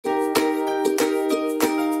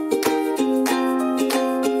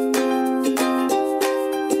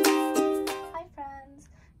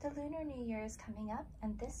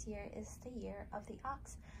this year is the year of the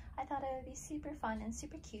ox, I thought it would be super fun and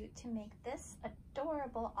super cute to make this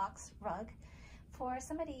adorable ox rug for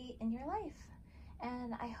somebody in your life.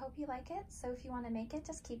 And I hope you like it, so if you want to make it,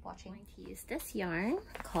 just keep watching. I'm going to use this yarn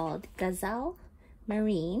called Gazelle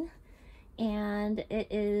Marine, and it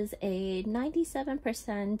is a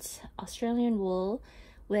 97% Australian wool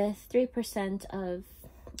with 3% of,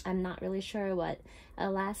 I'm not really sure what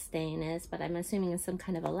elastane is, but I'm assuming it's some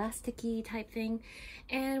kind of elasticy type thing.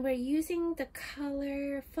 And we're using the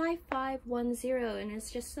color 5510, and it's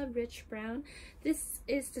just a rich brown. This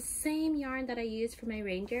is the same yarn that I used for my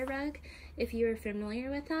reindeer rug, if you're familiar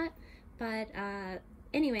with that. But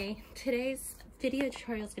anyway, today's video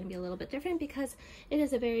tutorial is going to be a little bit different because it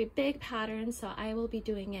is a very big pattern, so I will be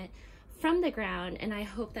doing it from the ground, and I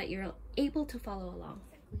hope that you're able to follow along.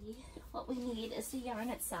 What we need is the yarn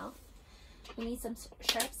itself. We need some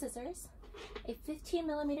sharp scissors, a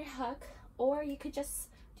 15mm hook, or you could just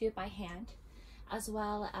do it by hand, as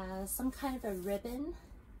well as some kind of a ribbon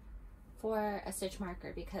for a stitch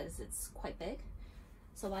marker because it's quite big.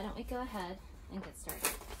 So why don't we go ahead and get started.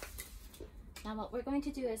 Now what we're going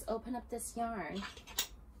to do is open up this yarn.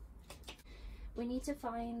 We need to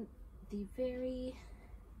find the very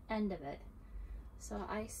end of it. So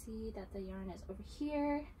I see that the yarn is over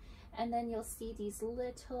here, and then you'll see these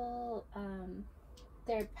little,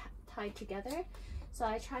 they're tied together. So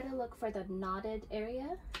I try to look for the knotted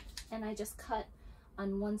area, and I just cut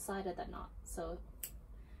on one side of the knot. So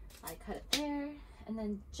I cut it there, and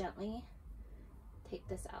then gently take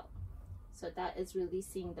this out. So that is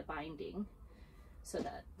releasing the binding so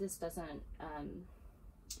that this doesn't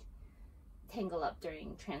tangle up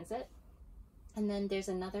during transit. And then there's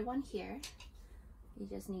another one here. You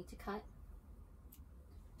just need to cut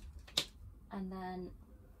and then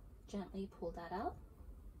gently pull that out.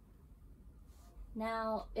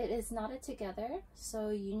 Now it is knotted together, so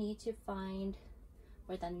you need to find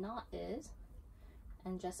where the knot is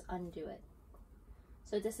and just undo it.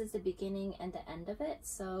 So this is the beginning and the end of it,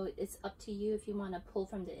 so it's up to you if you want to pull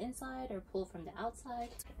from the inside or pull from the outside.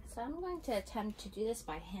 So I'm going to attempt to do this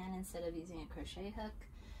by hand instead of using a crochet hook.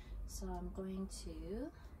 So I'm going to,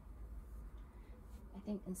 I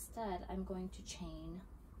think instead I'm going to chain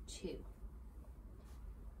 2.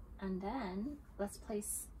 And then let's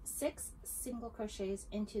place 6 single crochets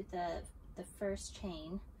into the first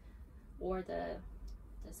chain, or the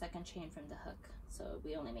second chain from the hook. So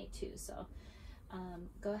we only made 2, so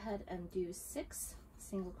go ahead and do 6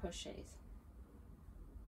 single crochets.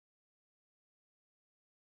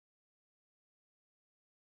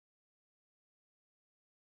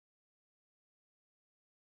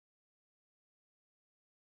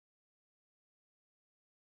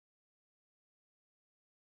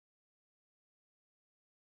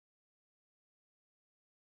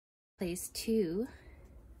 Place 2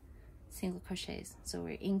 single crochets, so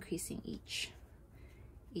we're increasing each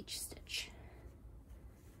stitch.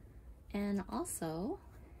 And also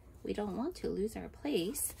we don't want to lose our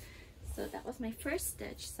place, so that was my first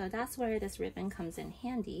stitch, so that's where this ribbon comes in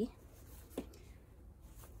handy,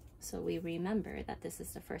 so we remember that this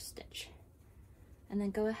is the first stitch. And then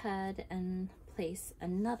go ahead and place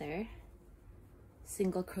another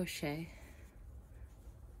single crochet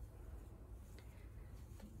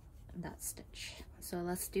in that stitch. So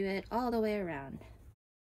let's do it all the way around.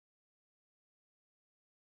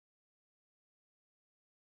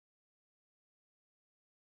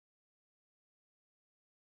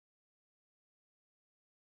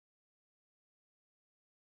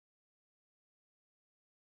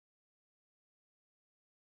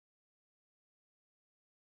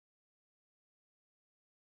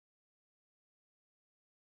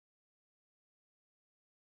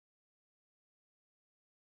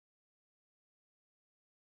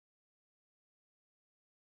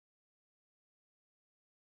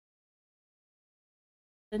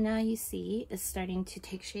 So now you see it's starting to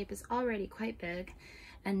take shape. It's already quite big.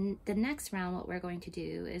 And the next round, what we're going to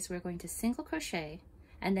do is we're going to single crochet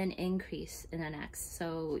and then increase in the next.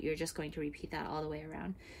 So you're just going to repeat that all the way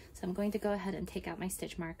around. So I'm going to go ahead and take out my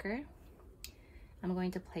stitch marker. I'm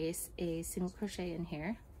going to place a single crochet in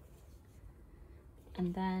here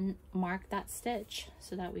and then mark that stitch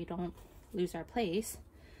so that we don't lose our place.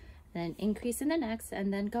 Then increase in the next,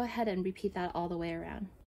 and then go ahead and repeat that all the way around.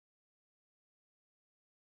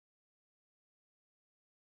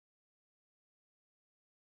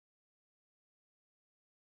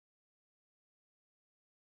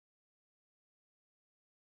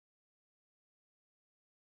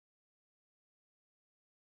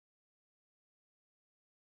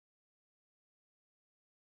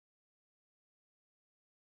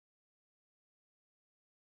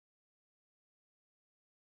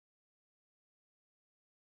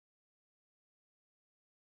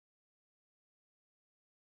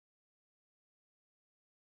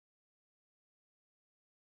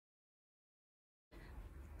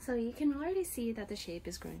 So you can already see that the shape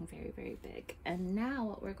is growing very, very big. And now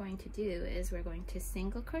what we're going to do is we're going to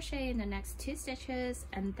single crochet in the next 2 stitches,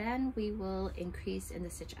 and then we will increase in the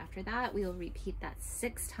stitch after that. We will repeat that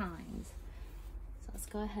 6 times. So let's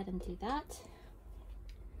go ahead and do that.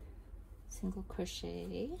 Single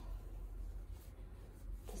crochet.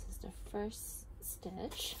 This is the first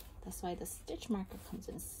stitch. That's why the stitch marker comes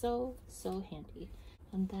in so handy.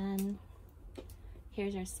 And then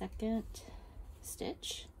here's our second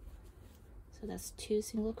stitch. So that's 2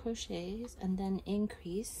 single crochets, and then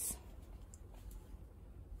increase.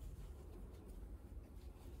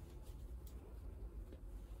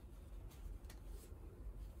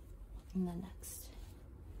 In the next.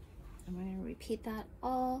 And we're going to repeat that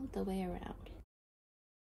all the way around.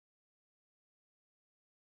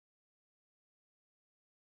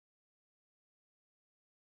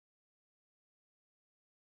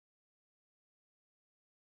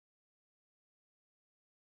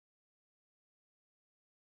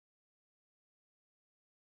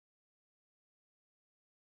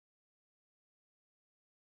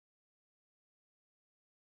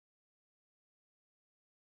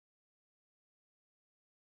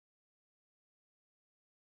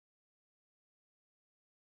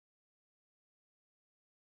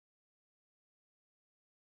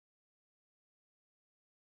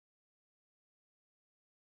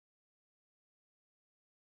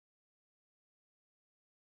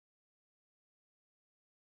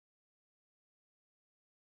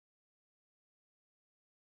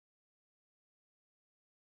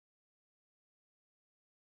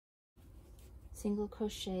 Single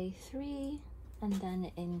crochet 3 and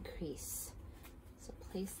then increase. So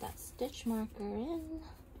place that stitch marker in.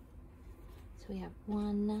 So we have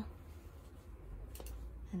 1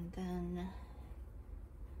 and then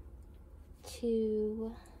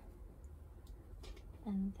 2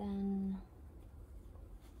 and then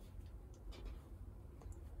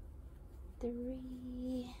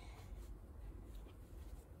 3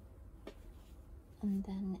 and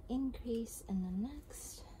then increase in the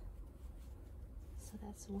next. So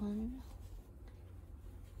that's 1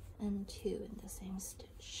 and 2 in the same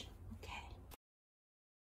stitch. Okay.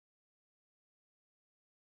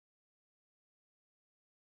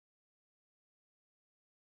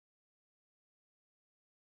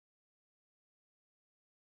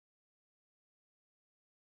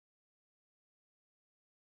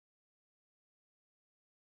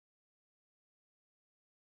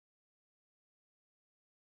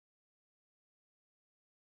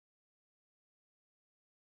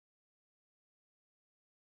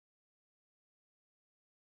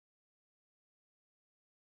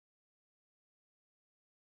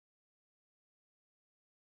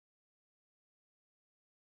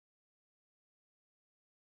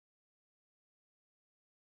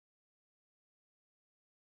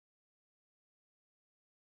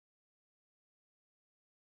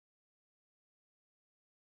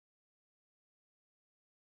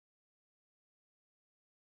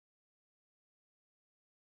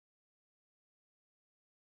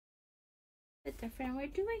 Different. We're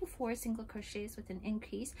doing 4 single crochets with an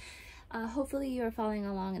increase. Hopefully you're following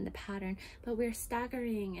along in the pattern, but we're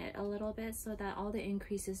staggering it a little bit so that all the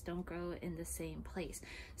increases don't grow in the same place.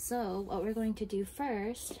 So what we're going to do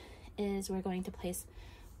first is we're going to place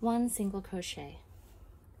 1 single crochet,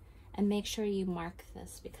 and make sure you mark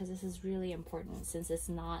this because this is really important since it's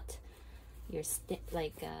not your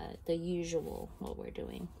the usual what we're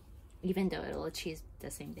doing, even though it'll achieve the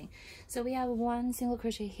same thing. So we have 1 single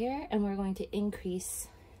crochet here, and we're going to increase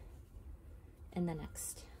in the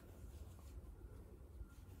next.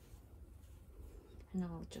 And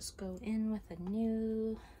I'll just go in with a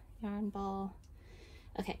new yarn ball.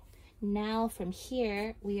 Okay, now from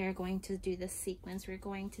here, we are going to do the sequence. We're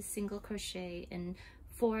going to single crochet in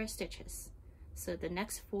 4 stitches. So the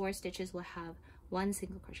next 4 stitches will have 1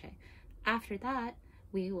 single crochet. After that,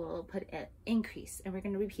 we will put an increase, and we're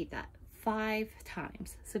going to repeat that 5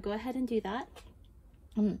 times. So go ahead and do that.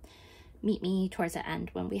 Meet me towards the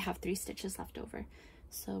end when we have 3 stitches left over.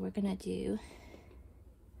 So we're going to do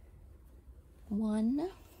 1,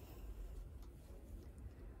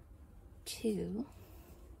 2,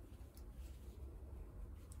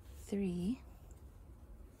 3,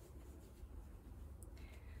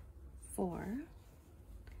 4,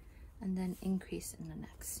 and then increase in the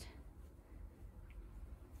next.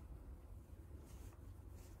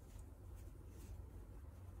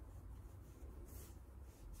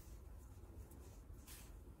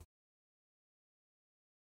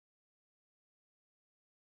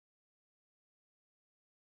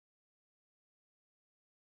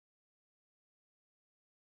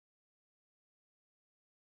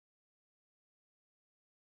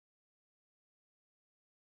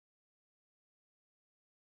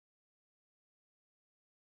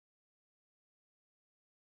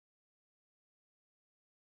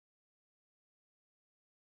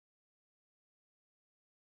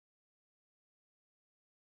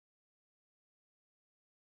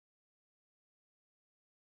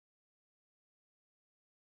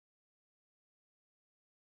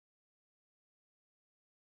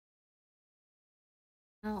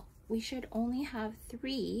 Now we should only have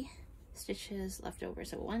 3 stitches left over.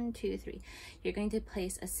 So 1, 2, 3. You're going to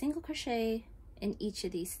place a single crochet in each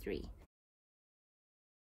of these 3.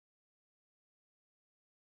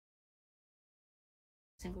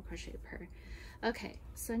 Single crochet per. Okay,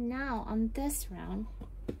 so now on this round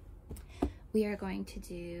we are going to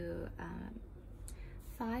do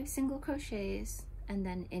 5 single crochets and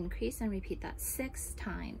then increase and repeat that 6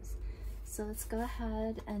 times. So let's go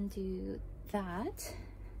ahead and do that.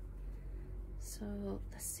 So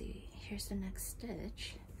let's see, here's the next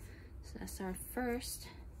stitch. So that's our first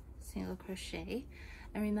single crochet,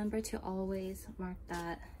 and remember to always mark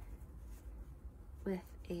that with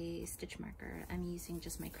a stitch marker. I'm using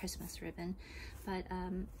just my Christmas ribbon, but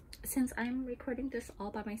since I'm recording this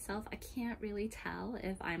all by myself, I can't really tell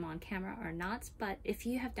if I'm on camera or not, but if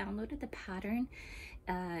you have downloaded the pattern,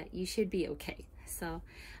 you should be okay. So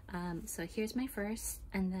so here's my first,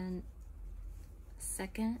 and then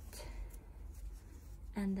second,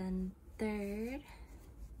 and then third,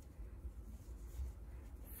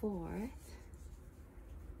 fourth,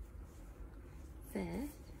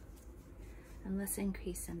 fifth, and let's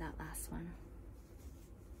increase in that last one.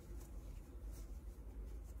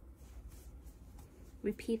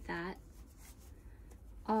 Repeat that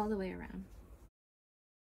all the way around.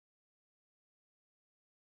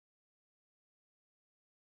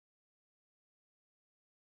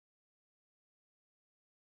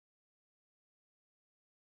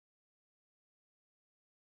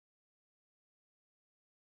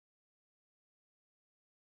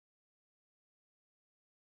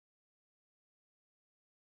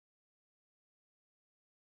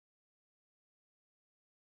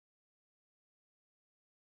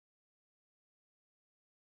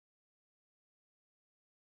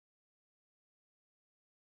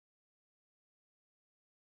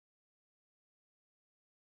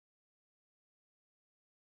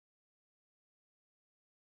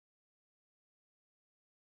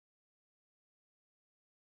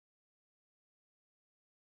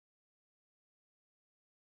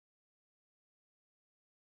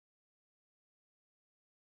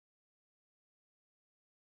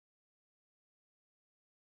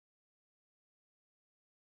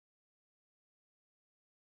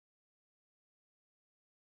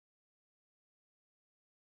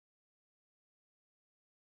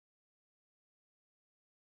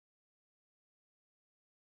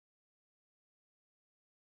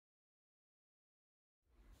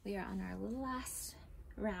 We are on our last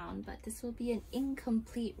round, but this will be an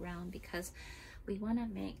incomplete round because we want to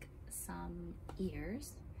make some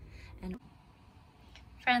ears. And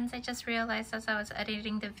friends, I just realized as I was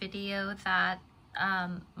editing the video that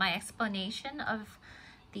my explanation of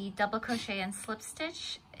the double crochet and slip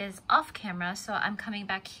stitch is off camera, so I'm coming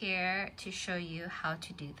back here to show you how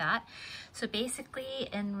to do that. So basically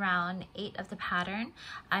in round 8 of the pattern,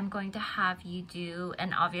 I'm going to have you do,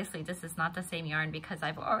 and obviously this is not the same yarn because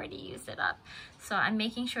I've already used it up, so I'm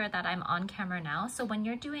making sure that I'm on camera now. So when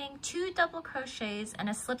you're doing 2 double crochets and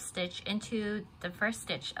a slip stitch into the first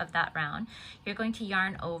stitch of that round, you're going to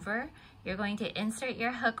yarn over. You're going to insert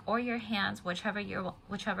your hook or your hands, whichever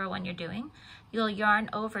one you're doing. You'll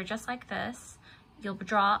yarn over just like this. You'll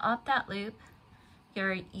draw up that loop.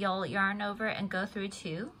 You'll yarn over and go through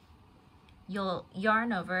 2. You'll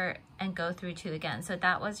yarn over and go through 2 again. So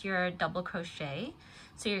that was your double crochet.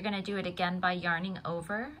 So you're going to do it again by yarning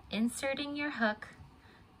over, inserting your hook,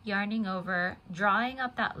 yarning over, drawing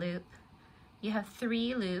up that loop. You have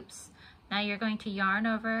 3 loops. Now you're going to yarn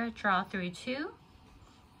over, draw through 2,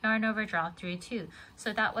 yarn over, draw through 2.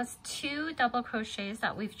 So that was 2 double crochets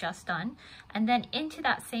that we've just done. And then into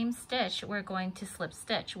that same stitch, we're going to slip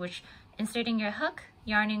stitch, which inserting your hook,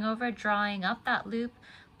 yarning over, drawing up that loop,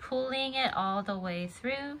 pulling it all the way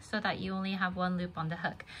through so that you only have 1 loop on the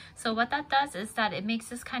hook. So what that does is that it makes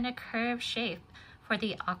this kind of curved shape for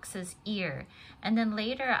the ox's ear. And then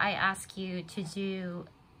later I ask you to do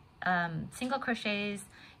single crochets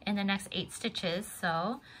in the next 8 stitches.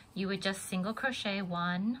 So you would just single crochet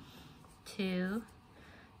 1, 2,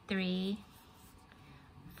 3,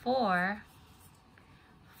 4,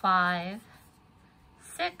 5,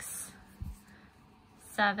 6,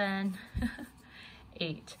 7,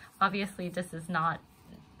 8. Obviously this is not,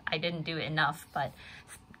 I didn't do enough, but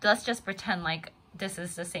let's just pretend like this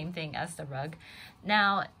is the same thing as the rug.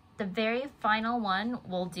 Now the very final one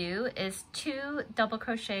we'll do is 2 double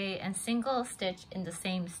crochet and single stitch in the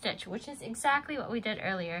same stitch, which is exactly what we did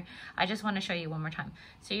earlier. I just want to show you one more time.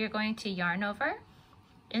 So you're going to yarn over,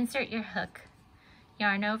 insert your hook,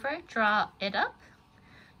 yarn over, draw it up,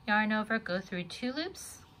 yarn over, go through 2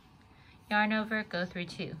 loops, yarn over, go through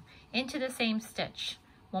 2, into the same stitch.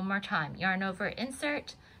 one more time. Yarn over,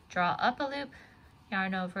 insert, draw up a loop,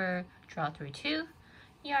 yarn over, draw through 2,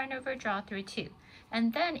 yarn over, draw through 2.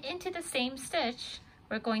 And then into the same stitch,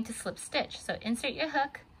 we're going to slip stitch. So insert your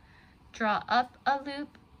hook, draw up a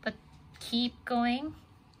loop, but keep going.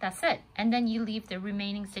 That's it. And then you leave the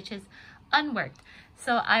remaining stitches unworked.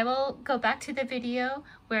 So I will go back to the video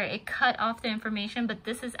where it cut off the information, but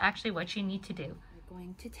this is actually what you need to do. We're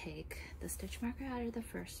going to take the stitch marker out of the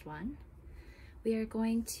first one. We are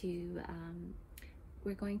going to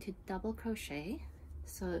double crochet.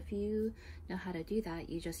 So if you know how to do that,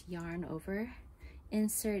 you just yarn over,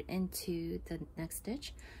 insert into the next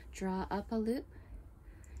stitch, draw up a loop,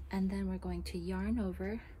 and then we're going to yarn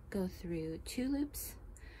over, go through 2 loops,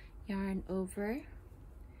 yarn over,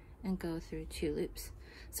 and go through 2 loops.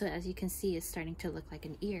 So as you can see, it's starting to look like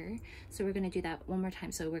an ear. So we're going to do that one more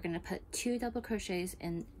time. So we're going to put 2 double crochets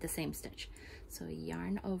in the same stitch. So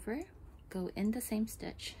yarn over, go in the same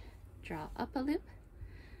stitch, draw up a loop,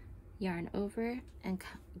 yarn over and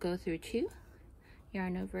go through 2,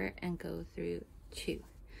 yarn over and go through 2.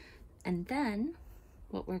 And then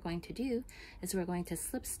what we're going to do is we're going to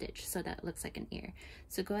slip stitch so that it looks like an ear.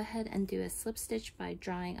 So go ahead and do a slip stitch by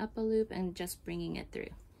drawing up a loop and just bringing it through.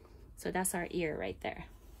 So that's our ear right there.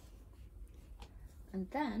 And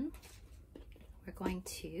then we're going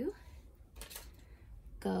to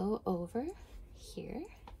go over here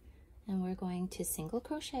and we're going to single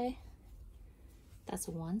crochet. That's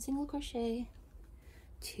 1 single crochet,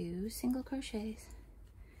 2 single crochets,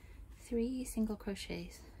 3 single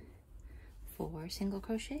crochets, 4 single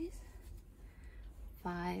crochets,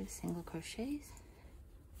 5 single crochets,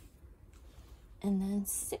 and then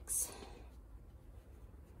 6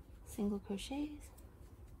 single crochets,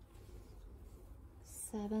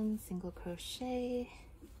 7 single crochet,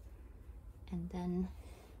 and then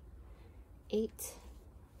 8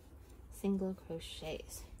 single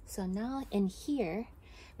crochets. So now in here,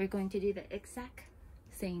 we're going to do the exact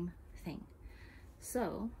same thing.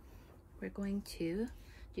 So we're going to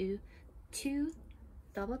do 2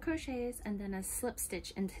 double crochets and then a slip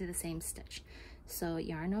stitch into the same stitch. So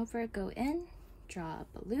yarn over, go in, draw up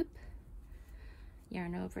a loop,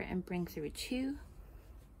 yarn over and bring through 2,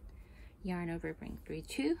 yarn over, bring through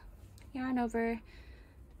 2, yarn over,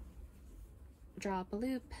 draw up a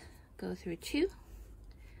loop, go through 2,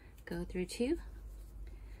 go through 2,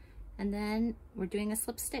 and then we're doing a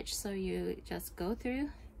slip stitch. So you just go through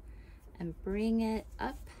and bring it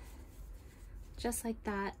up just like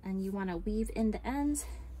that, and you want to weave in the ends,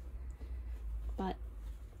 but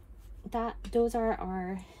those are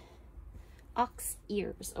our ox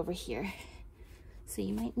ears over here. So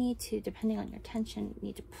you might need to, depending on your tension,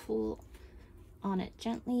 need to pull on it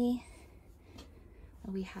gently.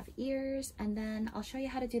 We have ears, and then I'll show you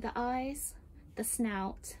how to do the eyes, the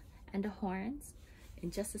snout, and the horns in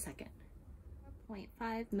just a second.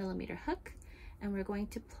 0.5 millimeter hook, and we're going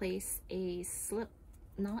to place a slip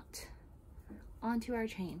knot onto our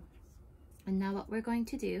chain. And now what we're going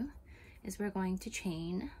to do is we're going to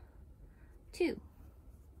chain 2.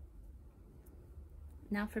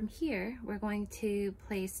 Now from here, we're going to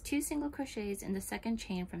place 2 single crochets in the second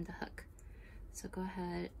chain from the hook. So go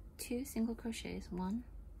ahead, 2 single crochets, 1,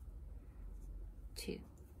 2.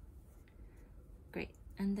 Great.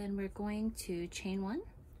 And then we're going to chain 1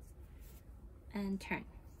 and turn.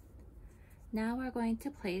 Now we're going to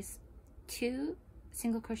place 2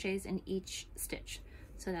 single crochets in each stitch.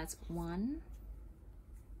 So that's 1,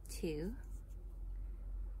 2,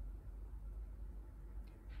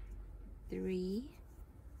 3,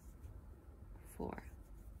 4.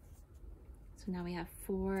 So now we have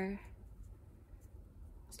 4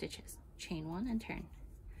 stitches. Chain 1 and turn.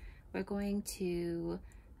 We're going to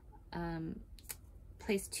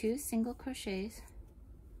place 2 single crochets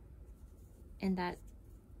in that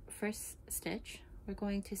first stitch. We're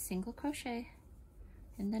going to single crochet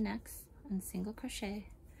in the next and single crochet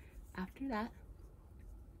after that,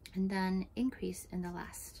 and then increase in the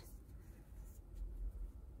last.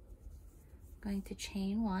 Going to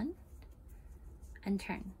chain 1 and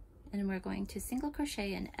turn, and we're going to single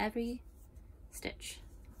crochet in every stitch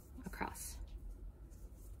across.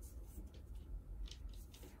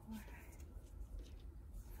 4,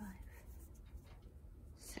 5,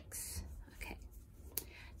 6. Okay.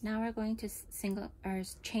 Now we're going to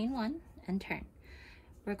chain 1 and turn.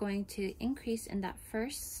 We're going to increase in that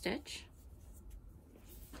first stitch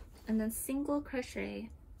and then single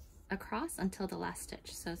crochet across until the last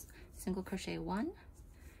stitch. So single crochet 1,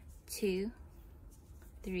 2,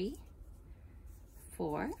 3,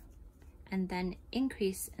 4, and then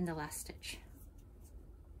increase in the last stitch.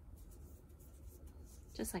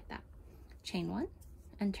 Just like that. Chain 1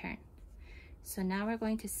 and turn. So now we're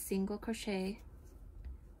going to single crochet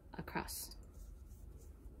across.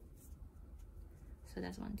 So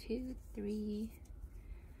that's 1, 2, 3,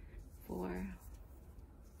 4,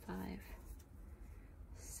 5,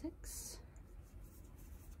 6,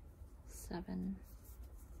 7,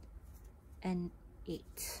 and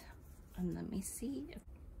 8. And let me see.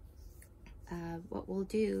 What we'll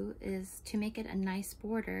do is, to make it a nice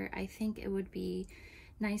border, I think it would be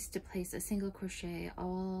nice to place a single crochet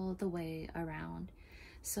all the way around.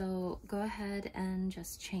 So go ahead and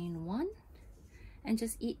just chain 1 and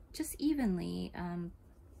just evenly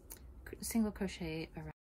single crochet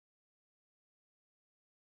around.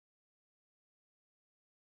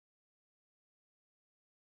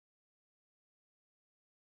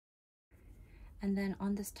 And then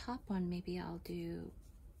on this top one, maybe I'll do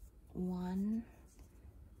 1,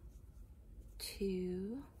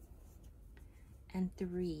 2, and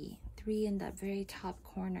 3 in that very top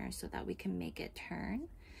corner so that we can make it turn.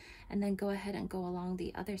 And then go ahead and go along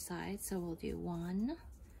the other side. So we'll do 1,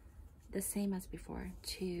 the same as before,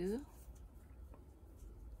 2,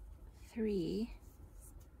 3,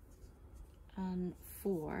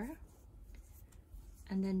 4,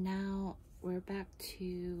 and then now we're back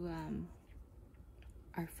to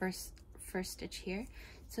our first stitch here.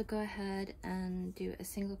 So go ahead and do a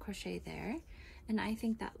single crochet there, and I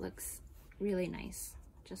think that looks really nice,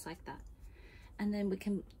 just like that. And then we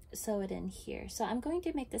can sew it in here. So I'm going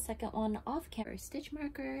to make the second one off camera. Stitch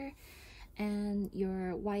marker and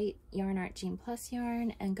your white Yarn Art Jean Plus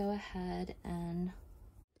yarn, and go ahead and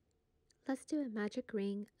let's do a magic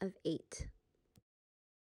ring of 8.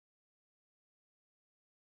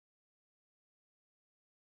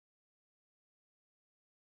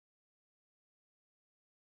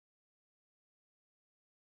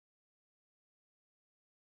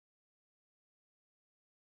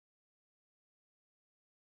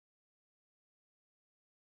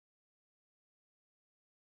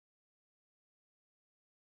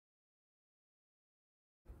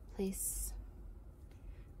 Place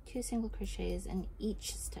 2 single crochets in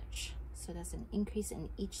each stitch, so that's an increase in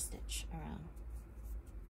each stitch around.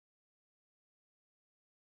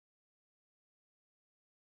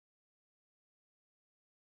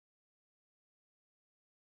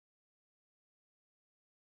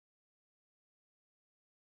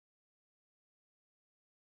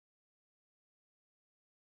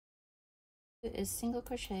 Is single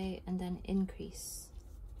crochet and then increase,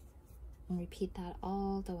 and repeat that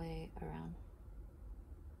all the way around.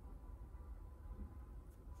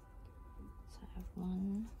 So I have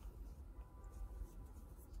 1,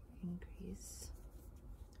 increase,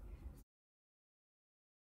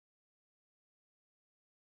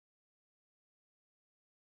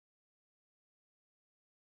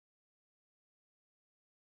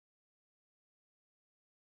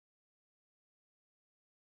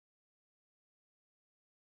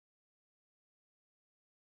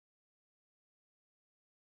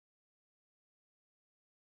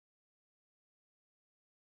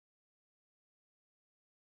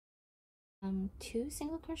 two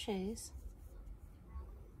single crochets,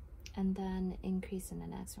 and then increase in the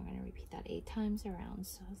next. We're going to repeat that 8 times around.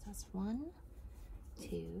 So that's 1,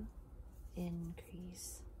 2,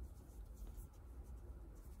 increase,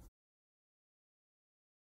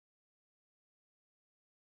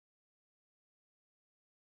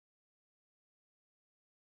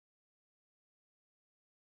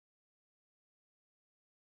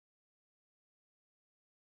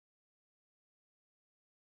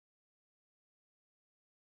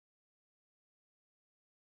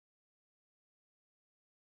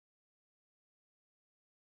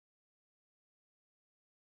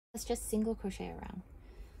 let's just single crochet around.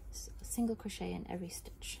 So single crochet in every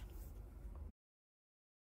stitch.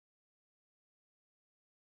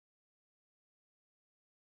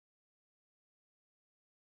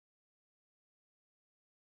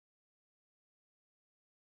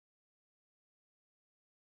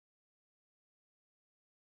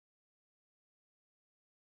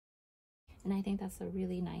 And I think that's a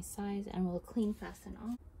really nice size, and we'll clean fasten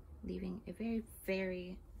off, leaving a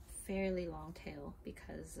very fairly long tail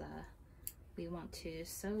because we want to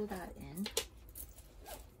sew that in.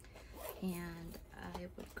 And I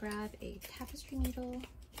would grab a tapestry needle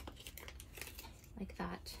like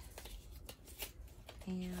that,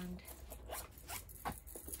 and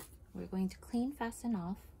we're going to clean fasten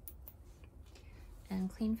off. And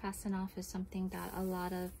clean fasten off is something that a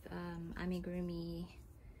lot of amigurumi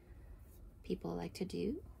people like to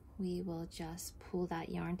do. We will just pull that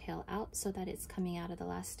yarn tail out so that it's coming out of the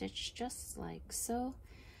last stitch, just like so.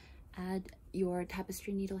 Add your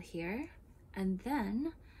tapestry needle here, and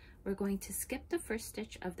then we're going to skip the first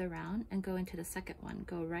stitch of the round and go into the second one.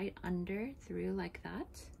 Go right under through like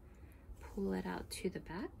that, pull it out to the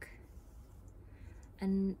back,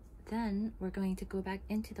 and then we're going to go back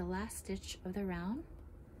into the last stitch of the round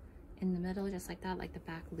in the middle, just like that, like the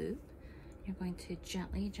back loop. You're going to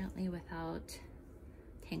gently, without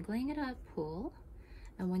tangling it up, pull.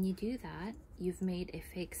 And when you do that, you've made a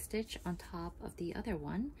fake stitch on top of the other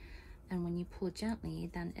one. And when you pull gently,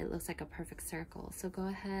 then it looks like a perfect circle. So go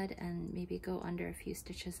ahead and maybe go under a few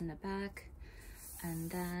stitches in the back. And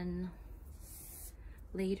then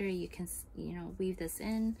later you can, you know, weave this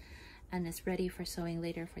in, and it's ready for sewing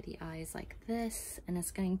later for the eyes like this. And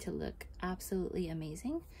it's going to look absolutely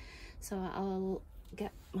amazing. So I'll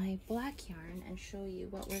get my black yarn and show you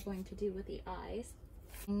what we're going to do with the eyes.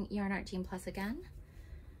 Yarn Art Jean Plus again,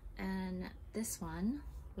 and this one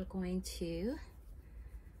we're going to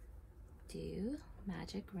do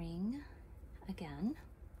magic ring again,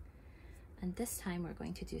 and this time we're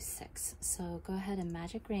going to do 6. So go ahead and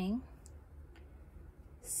magic ring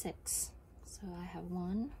 6. So I have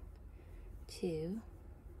 1, 2,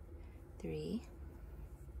 3,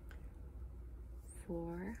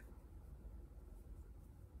 4,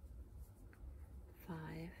 5,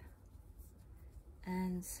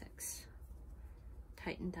 and 6.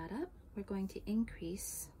 Tighten that up. We're going to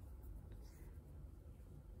increase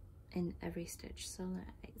in every stitch, so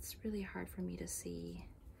it's really hard for me to see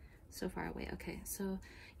so far away. Okay, so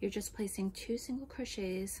you're just placing 2 single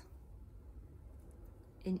crochets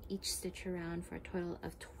in each stitch around for a total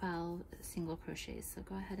of 12 single crochets. So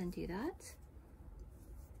go ahead and do that.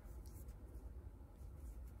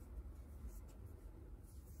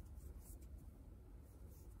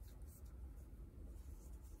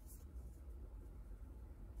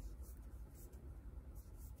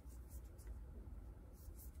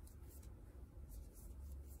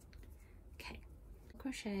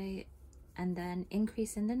 Crochet and then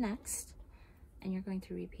increase in the next, and you're going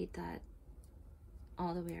to repeat that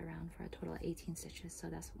all the way around for a total of 18 stitches. So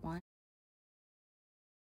that's 1,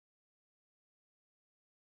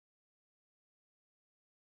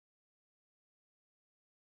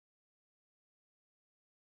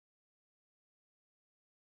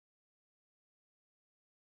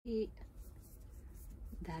 8.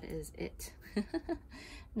 That is it.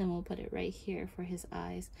 And then we'll put it right here for his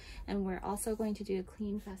eyes. And we're also going to do a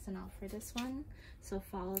clean fasten off for this one. So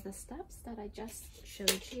follow the steps that I just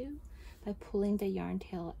showed you by pulling the yarn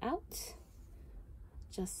tail out,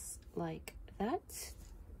 just like that.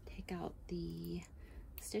 Take out the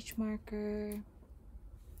stitch marker,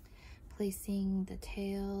 placing the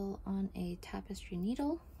tail on a tapestry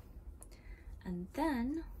needle, and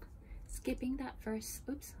then skipping that first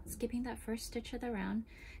stitch of the round,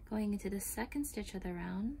 going into the second stitch of the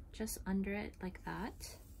round, just under it like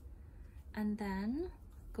that, and then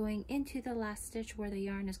going into the last stitch where the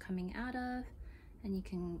yarn is coming out of, and you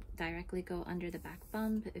can directly go under the back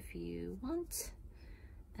bump if you want.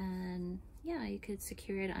 And yeah, you could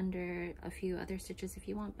secure it under a few other stitches if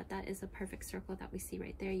you want, but that is a perfect circle that we see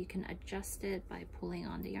right there. You can adjust it by pulling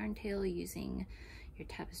on the yarn tail using your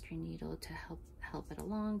tapestry needle to help it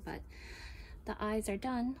along, but the eyes are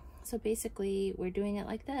done. So basically we're doing it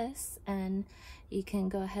like this, and you can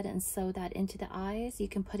go ahead and sew that into the eyes. You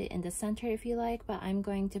can put it in the center if you like, but I'm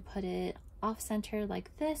going to put it off center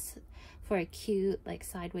like this for a cute like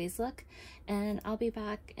sideways look. And I'll be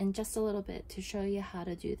back in just a little bit to show you how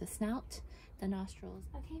to do the snout, the nostrils.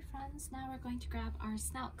 Okay friends, now we're going to grab our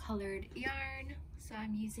snout colored yarn. So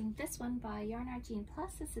I'm using this one by Yarn Art Jean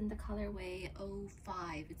Plus. It's in the colorway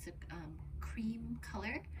 05. It's a cream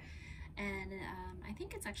color, and I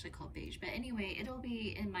think it's actually called beige, but anyway, it'll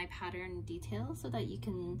be in my pattern details so that you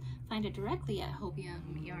can find it directly at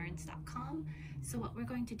HobiumYarns.com. So what we're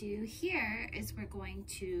going to do here is we're going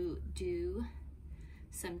to do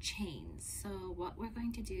some chains. So what we're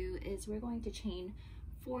going to do is we're going to chain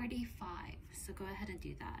 45. So go ahead and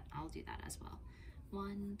do that. I'll do that as well.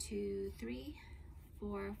 1, 2, 3,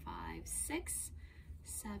 4, 5, 6,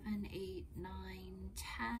 7, 8, 9,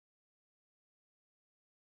 10.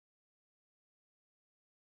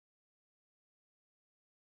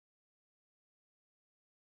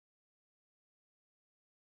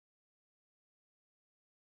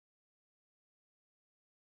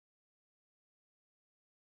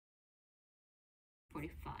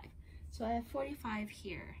 So I have 45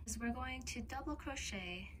 here. So we're going to double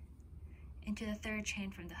crochet into the third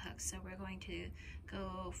chain from the hook. So we're going to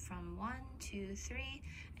go from 1, 2, 3,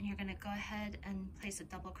 and you're going to go ahead and place a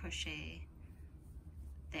double crochet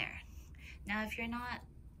there. Now if you're not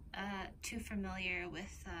too familiar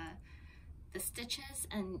with the stitches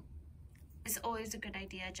and it's always a good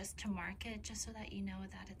idea just to mark it, just so that you know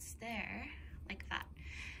that it's there, like that.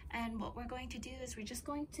 And what we're going to do is we're just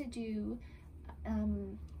going to do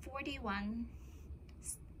 41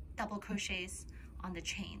 double crochets on the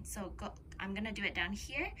chain. So I'm gonna do it down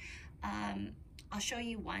here. I'll show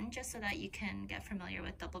you one just so that you can get familiar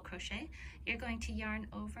with double crochet. You're going to yarn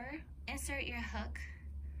over, insert your hook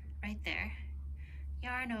right there,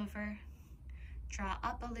 yarn over, draw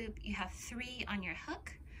up a loop. You have 3 on your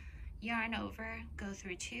hook, yarn over, go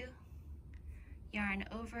through 2, yarn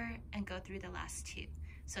over, and go through the last 2.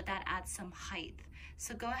 So that adds some height.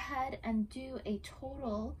 So go ahead and do a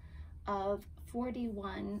total of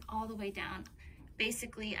 41 all the way down,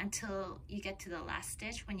 basically until you get to the last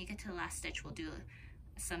stitch. When you get to the last stitch, we'll do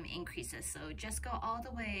some increases. So just go all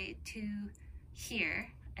the way to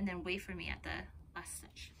here and then wait for me at the last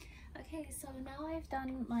stitch. Okay, so now I've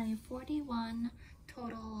done my 41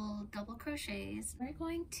 total double crochets. We're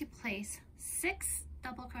going to place 6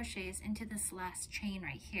 double crochets into this last chain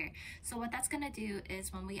right here. So what that's gonna do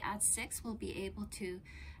is when we add 6, we'll be able to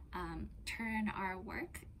turn our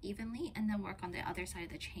work evenly and then work on the other side of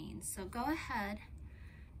the chain. So go ahead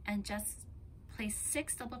and just place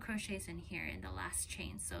 6 double crochets in here in the last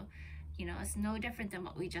chain. So, you know, it's no different than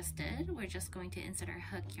what we just did. We're just going to insert our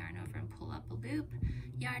hook, yarn over and pull up a loop,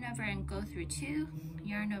 yarn over and go through 2,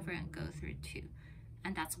 yarn over and go through 2.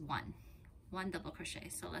 And that's one double crochet.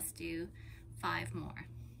 So let's do 5 more.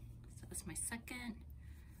 So that's my second,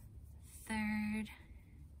 third,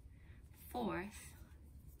 fourth,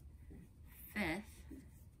 5th,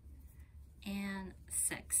 and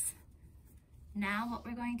 6th. Now what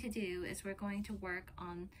we're going to do is we're going to work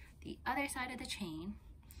on the other side of the chain,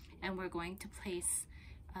 and we're going to place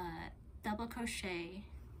double crochet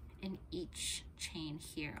in each chain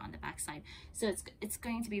here on the back side. So it's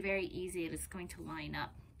going to be very easy. It's going to line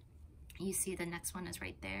up. You see the next one is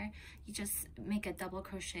right there. You just make a double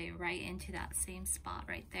crochet right into that same spot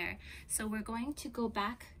right there. So we're going to go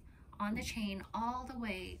back on the chain all the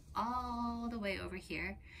way over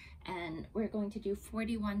here, and we're going to do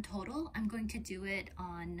 41 total. I'm going to do it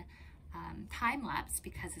on time lapse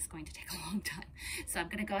because it's going to take a long time. So I'm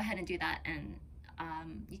gonna go ahead and do that, and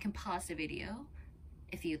you can pause the video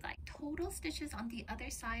if you'd like. Total stitches on the other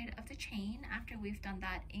side of the chain after we've done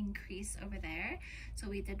that increase over there. So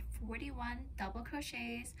we did 41 double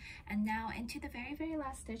crochets, and now into the very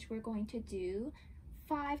last stitch we're going to do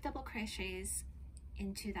 5 double crochets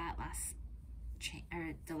into that last chain,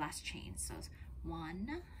 or the last chain. So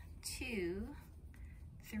 1, 2,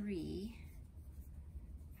 3,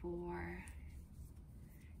 4,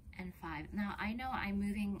 and 5. Now I know I'm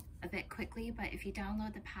moving a bit quickly, but if you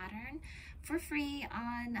download the pattern for free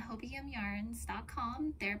on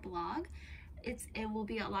HobiumYarns.com, their blog, it will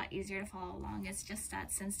be a lot easier to follow along. It's just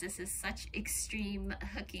that since this is such extreme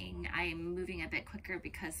hooking, I'm moving a bit quicker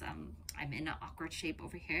because I'm in an awkward shape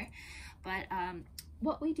over here. But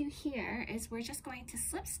what we do here is we're just going to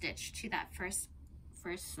slip stitch to that first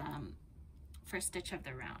stitch of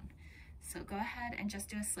the round. So go ahead and just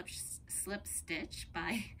do a slip stitch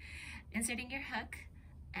by inserting your hook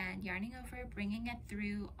and yarning over, bringing it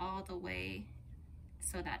through all the way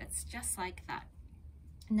so that it's just like that.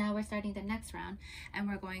 Now we're starting the next round, and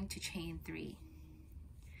we're going to chain 3.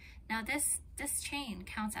 Now this chain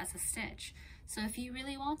counts as a stitch. So if you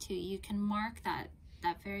really want to, you can mark that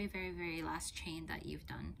very last chain that you've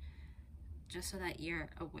done, just so that you're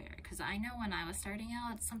aware. Because I know when I was starting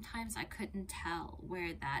out, sometimes I couldn't tell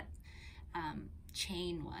where that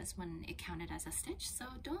chain was when it counted as a stitch. So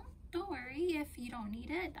don't worry if you don't need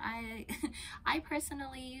it. I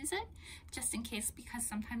personally use it just in case, because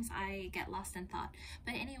sometimes I get lost in thought.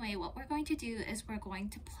 But anyway, what we're going to do is we're going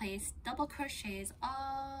to place double crochets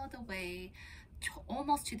all the way to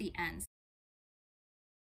almost to the ends.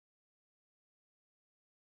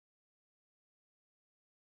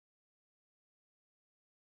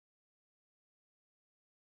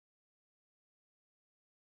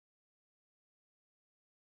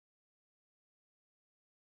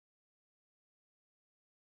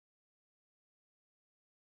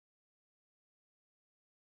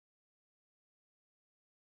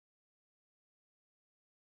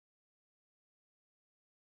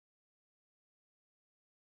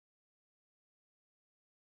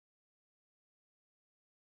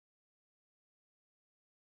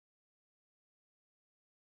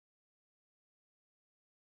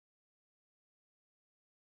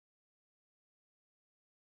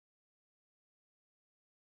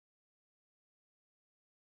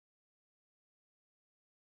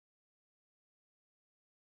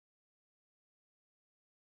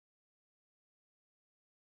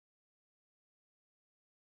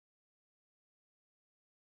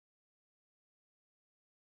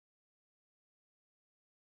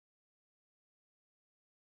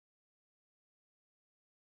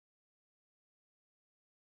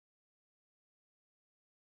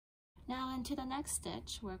 Now into the next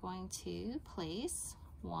stitch, we're going to place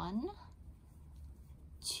 1,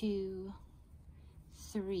 2,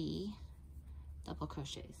 3 double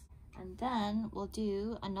crochets, and then we'll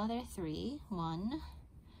do another 3, 1,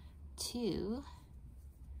 2,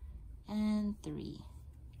 and 3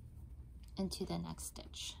 into the next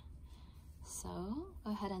stitch. So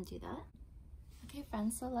go ahead and do that. Okay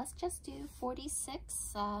friends, so let's just do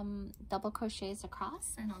 46 double crochets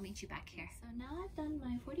across, and I'll meet you back here. So now I've done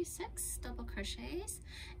my 46 double crochets,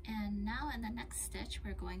 and now in the next stitch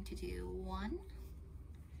we're going to do 1,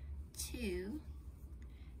 2,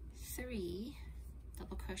 3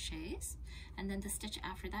 double crochets, and then the stitch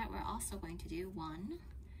after that we're also going to do 1,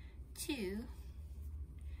 2,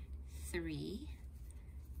 3,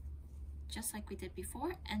 just like we did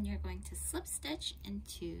before, and you're going to slip stitch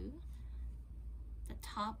into the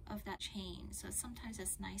top of that chain. So sometimes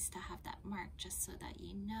it's nice to have that mark just so that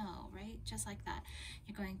you know, right? Just like that.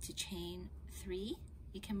 You're going to chain 3.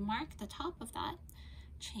 You can mark the top of that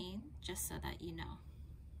chain just so that you know.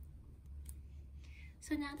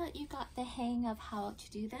 So now that you got the hang of how to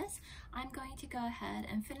do this, I'm going to go ahead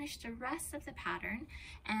and finish the rest of the pattern,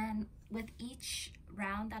 and with each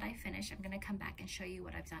round that I finish, I'm going to come back and show you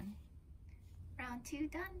what I've done. Round 2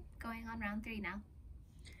 done, going on round 3 now.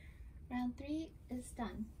 Round 3 is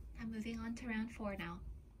done. I'm moving on to round 4 now.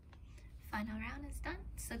 Final round is done,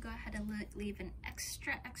 so go ahead and leave an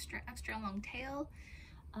extra long tail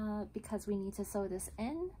because we need to sew this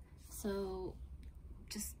in. So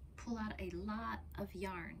just pull out a lot of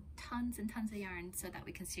yarn, tons and tons of yarn, so that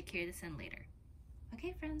we can secure this in later.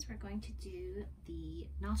 Okay friends, we're going to do the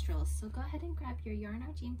nostrils. So go ahead and grab your Yarn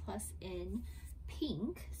Art Jean Plus in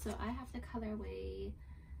pink. So I have the colorway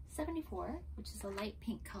 74, which is a light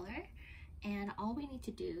pink color, and all we need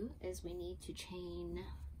to do is we need to chain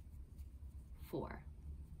 4.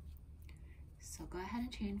 So go ahead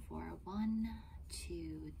and chain 4. 1,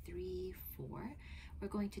 2, 3, 4. We're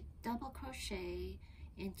going to double crochet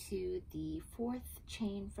into the 4th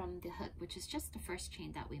chain from the hook, which is just the first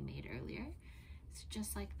chain that we made earlier. So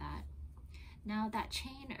just like that. Now that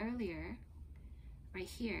chain earlier right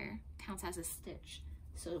here counts as a stitch.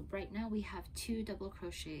 So right now we have 2 double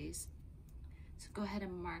crochets. So go ahead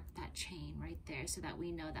and mark that chain right there so that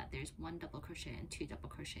we know that there's 1 double crochet and 2 double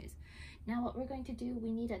crochets. Now what we're going to do,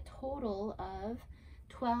 we need a total of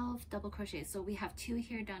 12 double crochets. So we have 2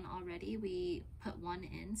 here done already. We put 1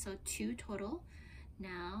 in, so 2 total.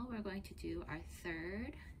 Now we're going to do our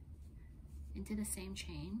 3rd into the same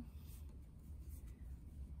chain,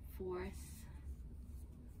 4th,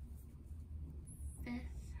 5th,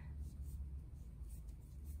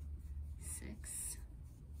 6th,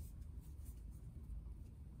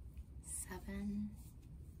 7,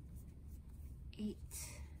 8,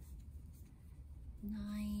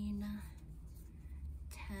 9,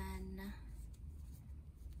 10.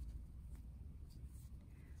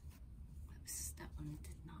 Oops, that one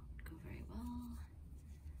did not go very well.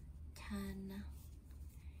 10,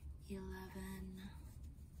 11,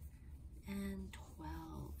 and 12.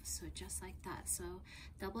 So just like that. So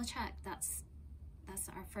double check. That's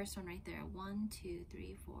our first one right there. 1, 2,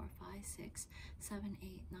 3, 4, 5, 6, 7,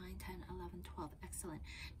 8, 9, 10, 11, 12. Excellent.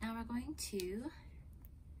 Now we're going to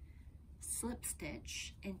slip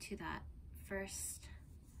stitch into that first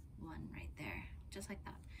one right there, just like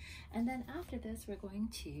that. And then after this, we're going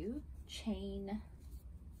to chain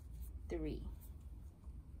 3.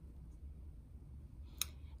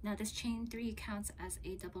 Now this chain 3 counts as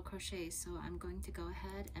a double crochet, so I'm going to go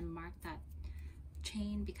ahead and mark that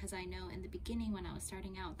chain because I know in the beginning when I was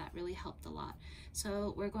starting out that really helped a lot.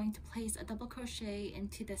 So we're going to place a double crochet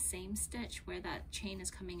into the same stitch where that chain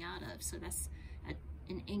is coming out of, so that's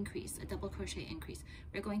an increase, a double crochet increase.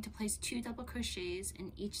 We're going to place 2 double crochets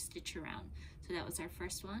in each stitch around. So that was our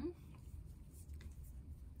first one.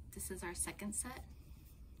 This is our second set,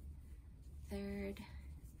 3rd,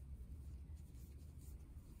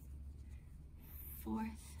 4th,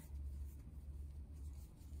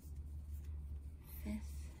 5th,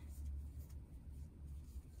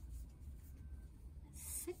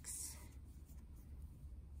 6th,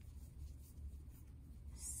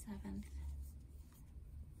 7th,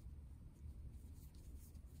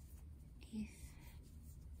 8th,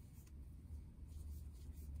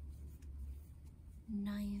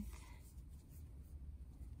 9th,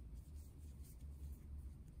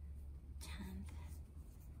 10th,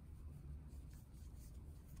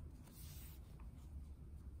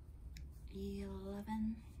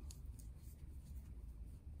 11,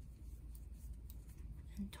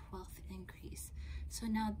 and 12th increase. So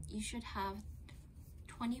now you should have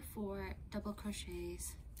 24 double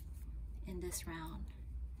crochets in this round.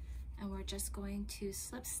 and we're just going to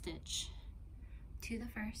slip stitch to the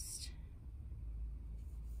first,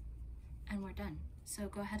 and we're done. So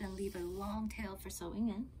go ahead and leave a long tail for sewing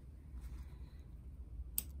in,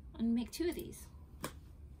 and make 2 of these.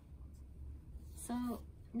 So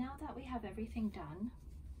now that we have everything done,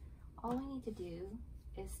 all we need to do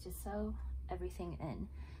is to sew everything in.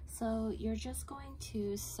 So you're just going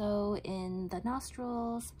to sew in the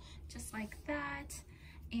nostrils, just like that.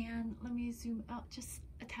 And let me zoom out just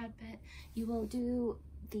a tad bit. You will do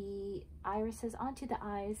the irises onto the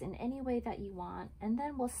eyes in any way that you want, and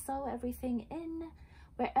then we'll sew everything in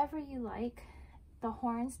wherever you like. The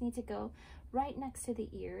horns need to go right next to the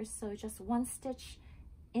ears, so just 1 stitch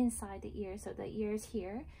inside the ear, so the ear is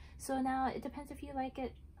here. So now it depends if you like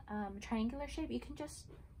it triangular shape. You can just,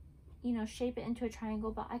 you know, shape it into a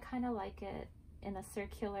triangle, but I kind of like it in a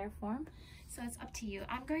circular form, so it's up to you.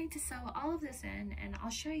 I'm going to sew all of this in, and I'll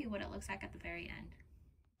show you what it looks like at the very end.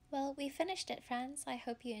 Well, we finished it, friends. I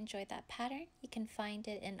hope you enjoyed that pattern. You can find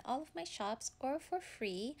it in all of my shops or for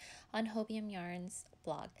free on HobiumYarns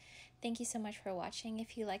blog. Thank you so much for watching.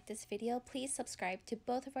 If you liked this video, please subscribe to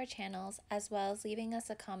both of our channels, as well as leaving us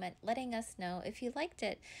a comment letting us know if you liked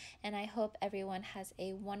it. And I hope everyone has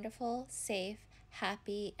a wonderful, safe,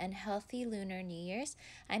 happy, and healthy Lunar New Year's.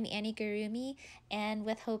 I'm Anniegurumi, and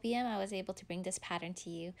with Hobium, I was able to bring this pattern to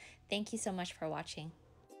you. Thank you so much for watching.